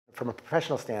from a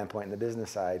professional standpoint, in the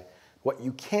business side, what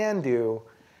you can do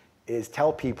is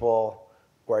tell people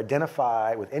or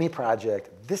identify with any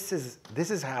project, this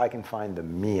is how I can find the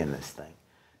me in this thing.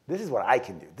 This is what I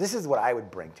can do. This is what I would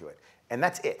bring to it. And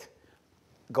that's it.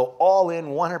 Go all in,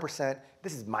 100%.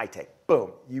 This is my take.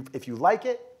 Boom. If you like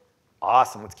it,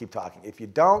 awesome, let's keep talking. If you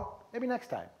don't, maybe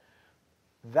next time.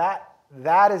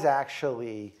 That is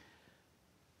actually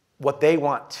what they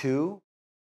want too.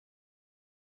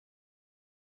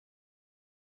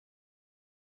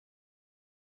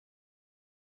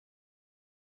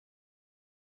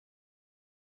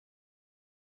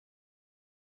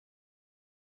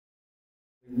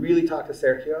 Really talk to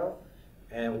Sergio,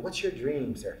 and what's your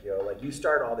dream, Sergio? Like, you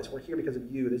start all this, we're here because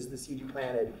of you, this is the seed you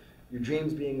planted, your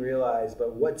dream's being realized,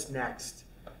 but what's next?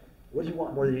 What do you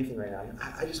want more than anything right now?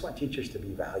 I just want teachers to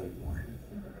be valued more.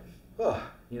 Oh,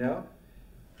 you know?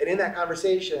 And in that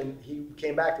conversation, he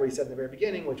came back to what he said in the very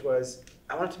beginning, which was,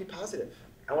 I want it to be positive.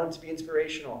 I want it to be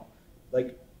inspirational.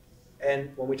 Like,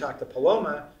 and when we talked to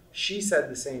Paloma, she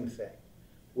said the same thing,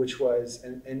 which was,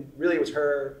 and really it was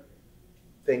her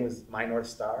thing was my North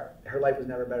Star. Her life was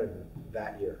never better than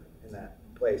that year in that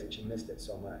place, and she missed it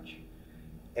so much.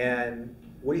 And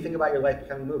what do you think about your life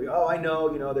becoming a movie? Oh, I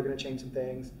know, you know, they're going to change some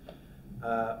things,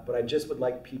 but I just would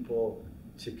like people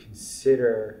to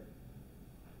consider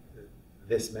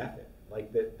this method,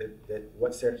 like that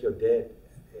what Sergio did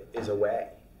is a way.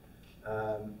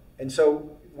 And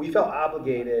so we felt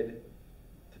obligated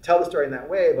to tell the story in that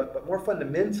way, but more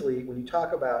fundamentally, when you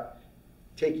talk about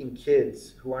taking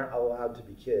kids who aren't allowed to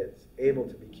be kids, able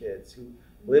to be kids, who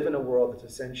live in a world that's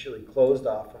essentially closed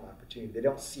off from opportunity. They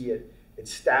don't see it.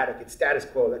 It's static. It's status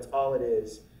quo. That's all it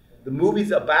is. The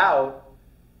movie's about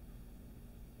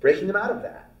breaking them out of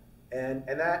that. And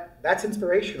that's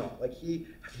inspirational. Like he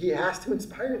has to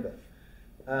inspire them.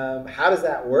 How does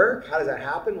that work? How does that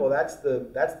happen? Well, that's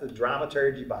the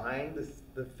dramaturgy behind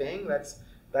the thing. That's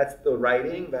the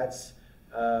writing. That's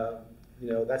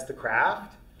that's the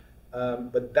craft.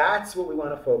 But that's what we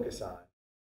want to focus on.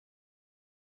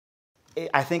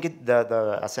 I think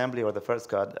the assembly or the first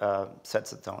cut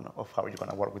sets the tone of how you're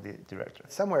going to work with the director.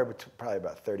 Somewhere between, probably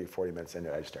about 30, 40 minutes into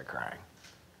it, I just started crying.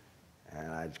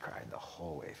 And I just cried the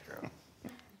whole way through.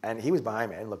 And he was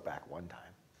behind me. I didn't look back one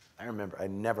time. I remember I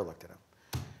never looked at him.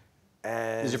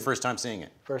 And this is your first time seeing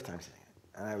it? First time seeing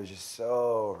it. And I was just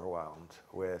so overwhelmed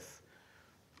with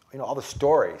all the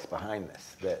stories behind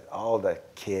this, that all the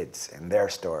kids and their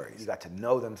stories. You got to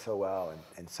know them so well,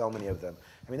 and so many of them.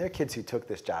 I mean, they're kids who took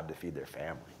this job to feed their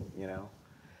family, and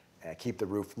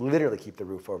literally keep the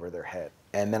roof over their head.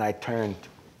 And then I turned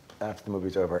after the movie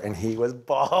was over, and he was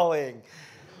bawling.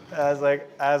 I was like,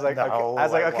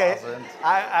 okay.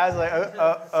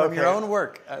 From your own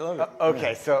work. I love it.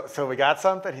 Okay, so we got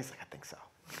something? He's like, I think so.